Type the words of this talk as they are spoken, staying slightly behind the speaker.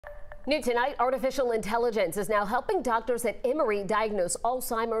New tonight, artificial intelligence is now helping doctors at Emory diagnose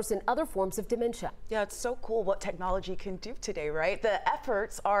Alzheimer's and other forms of dementia. Yeah, it's so cool what technology can do today, right? The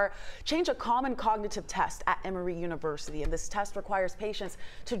efforts are change a common cognitive test at Emory University, and this test requires patients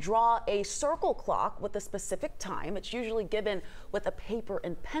to draw a circle clock with a specific time. It's usually given with a paper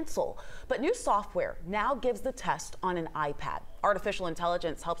and pencil, but new software now gives the test on an iPad. Artificial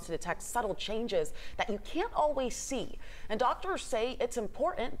intelligence helps to detect subtle changes that you can't always see, and doctors say it's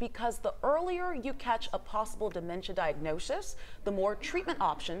important because the earlier you catch a possible dementia diagnosis, the more treatment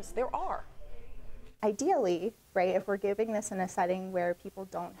options there are. Ideally, right, if we're giving this in a setting where people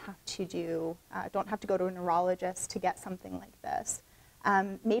don't have to go to a neurologist to get something like this,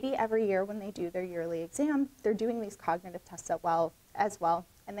 maybe every year when they do their yearly exam, they're doing these cognitive tests as well,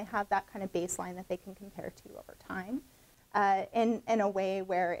 and they have that kind of baseline that they can compare to over time. In a way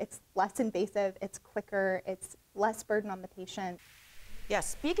where it's less invasive, it's quicker, it's less burden on the patient. Yes,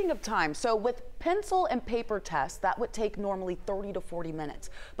 speaking of time, so with pencil and paper tests, that would take normally 30 to 40 minutes.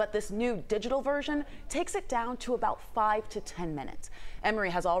 But this new digital version takes it down to about 5 to 10 minutes. Emory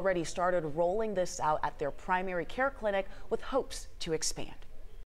has already started rolling this out at their primary care clinic with hopes to expand.